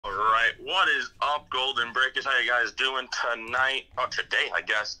right, what is up, Golden Breakers? How you guys doing tonight? Oh, today, I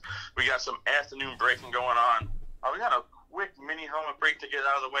guess. We got some afternoon breaking going on. We got a quick mini helmet break to get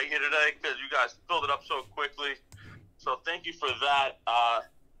out of the way here today because you guys filled it up so quickly. So thank you for that.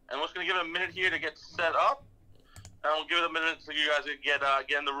 And we're just going to give it a minute here to get set up. And we'll give it a minute so you guys can get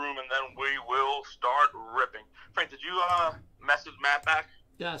in the room, and then we will start ripping. Frank, did you message Matt back?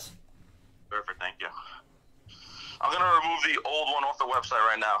 Yes. Perfect, thank you. I'm going to remove the old one off the website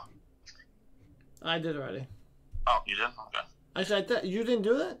right now. I did already. Oh, you did? Okay. Actually, I thought you didn't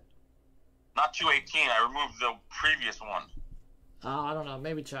do that? Not 218. I removed the previous one. Oh, I don't know.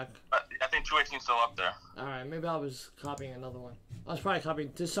 Maybe check. I think 218 is still up there. All right. Maybe I was copying another one. I was probably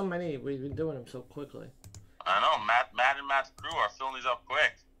copying. There's so many. We've been doing them so quickly. I know. Matt and Matt's crew are filling these up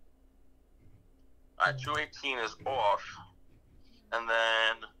quick. All right. 218 is off. And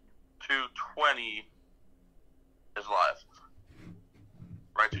then 220 is live.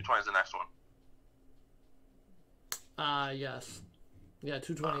 Right, 220 is the next one. Yes. Yeah,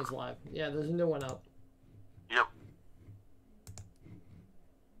 220 is live. Yeah, there's a new one up. Yep.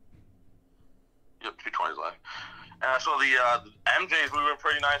 Yep, 220 is live. So the MJ's moving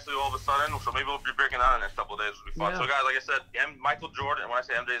pretty nicely all of a sudden, so maybe we'll be breaking out in the next couple of days, which will be fun. Yeah. So guys, like I said, Michael Jordan, when I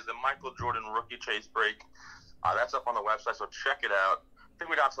say MJ, is the Michael Jordan rookie chase break. That's up on the website, so check it out. I think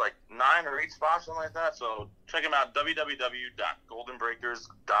we're down to like 9 or 8 spots, something like that. So check them out,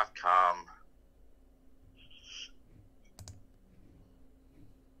 www.goldenbreakers.com.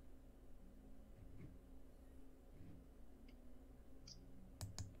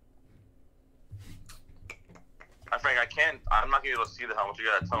 Frank, I'm not going to be able to see the helmet. You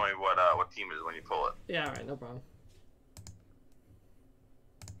got to tell me what team it is when you pull it. Yeah, all right, no problem.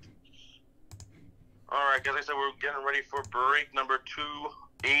 All right, guys, like I said, we're getting ready for break number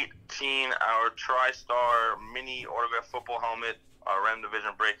 218, our Tristar mini autograph football helmet, Ram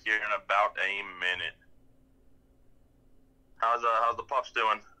Division break here in about a minute. How's the pups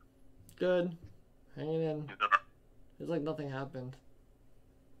doing? Good. Hanging in. It's like nothing happened.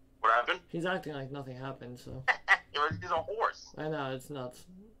 What happened? He's acting like nothing happened, so. He's a horse. I know, it's nuts.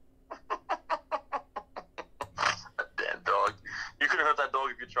 A damn dog. You could have hurt that dog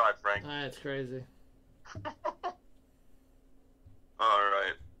if you tried, Frank. It's crazy. All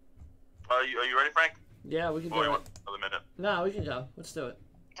right. Are you ready, Frank? Yeah, we can do you it. Want another minute? No, we can go. Let's do it.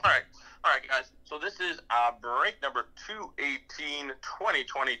 All right, guys. So this is break number 218,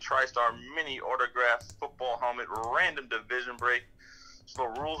 2020 Tristar mini autograph football helmet random division break.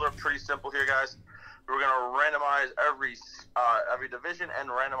 So the rules are pretty simple here, guys. We're going to randomize every division and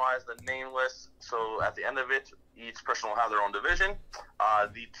randomize the name list. So at the end of it, each person will have their own division.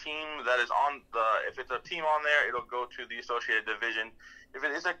 The team that is if it's a team on there, it'll go to the associated division. If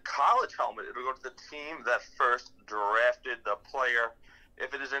it is a college helmet, it'll go to the team that first drafted the player.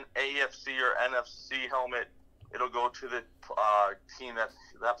 If it is an AFC or NFC helmet, it'll go to the team that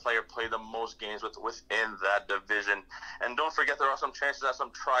player played the most games within that division. And don't forget, there are some chances at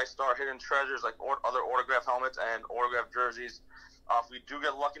some Tristar hidden treasures like other autograph helmets and autograph jerseys. If we do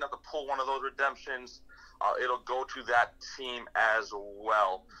get lucky enough to pull one of those redemptions, it'll go to that team as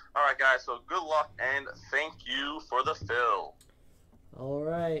well. All right, guys, so good luck, and thank you for the fill. All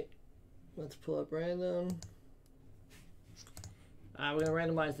right. Let's pull up random. We're going to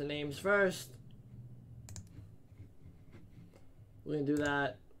randomize the names first. We're going to do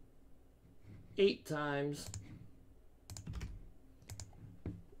that 8 times.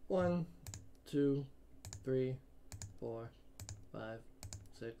 1, 2, 3, 4, 5,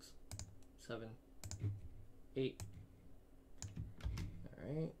 6, 7, 8. All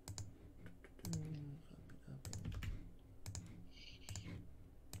right.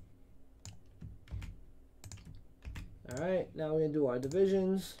 All right, now we're going to do our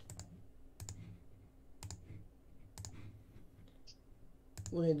divisions.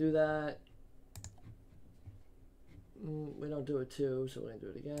 We're going to do that. We don't do it 2, so we're going to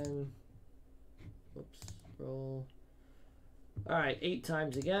do it again. Whoops, roll. All right, 8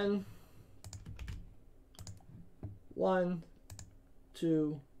 times again. 1,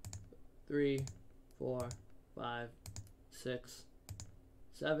 2, 3, 4, 5, 6,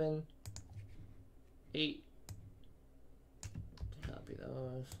 7, 8. Copy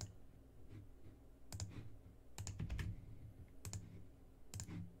those.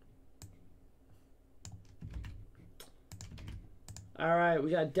 All right, we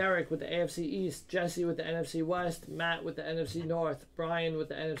got Derek with the AFC East, Jesse with the NFC West, Matt with the NFC North, Brian with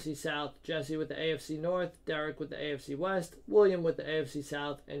the NFC South, Jesse with the AFC North, Derek with the AFC West, William with the AFC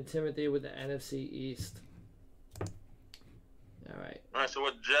South, and Timothy with the NFC East. All right. All right, so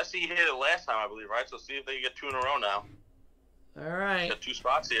what Jesse hit it last time, I believe, right? So see if they can get 2 in a row now. All right. Got 2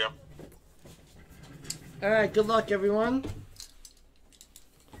 spots here. All right, good luck, everyone.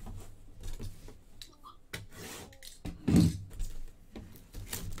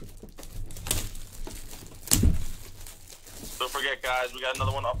 Don't forget, guys, we got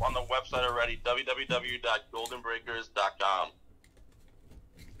another one up on the website already, www.goldenbreakers.com.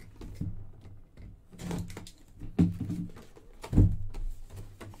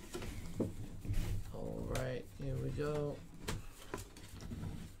 All right, here we go.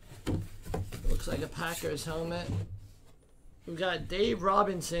 Looks like a Packers helmet. We've got Dave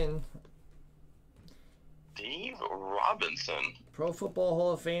Robinson. Dave Robinson. Pro Football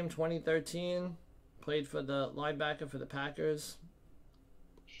Hall of Fame 2013. Played for the linebacker for the Packers.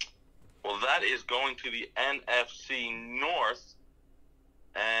 Well, that is going to the NFC North.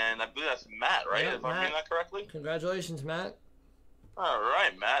 And I believe that's Matt, right? Yeah, if I'm reading that correctly? Congratulations, Matt. All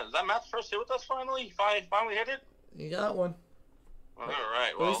right, Matt. Is that Matt's first hit with us finally? He finally hit it? You got one. All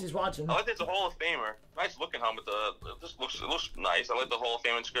right. At least he's watching. I like that it's a Hall of Famer. Nice looking helmet. It looks nice. I like the Hall of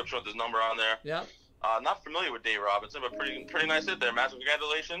Fame inscription with his number on there. Yep. Not familiar with Dave Robinson, but pretty nice hit there, Matt. So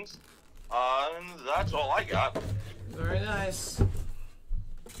congratulations. And that's all I got. Very nice.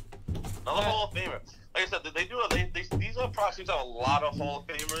 Another Hall of Famer. Like I said, these products seem to have a lot of Hall of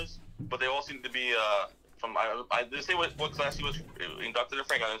Famers, but they all seem to be from. I didn't say what class he was inducted in.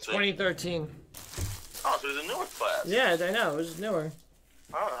 Frank, I didn't say. 2013. Oh, so he's a newer class. Yeah, I know. It was newer.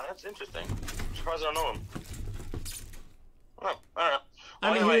 Oh, that's interesting. I'm surprised I don't know him. Oh, all right. I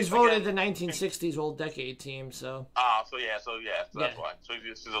mean, anyway, he was voted again, the 1960s Old Decade team, so. So that's why. So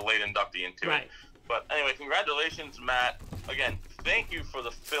he's a late inductee into right. it. But anyway, congratulations, Matt. Again, thank you for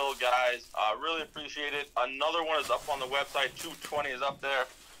the fill, guys. Really appreciate it. Another one is up on the website. 220 is up there.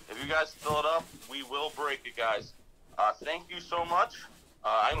 If you guys fill it up, we will break it, guys. Thank you so much.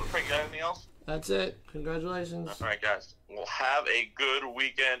 I don't think you got anything else. That's it. Congratulations. All right, guys. We'll have a good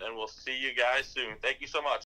weekend, and we'll see you guys soon. Thank you so much.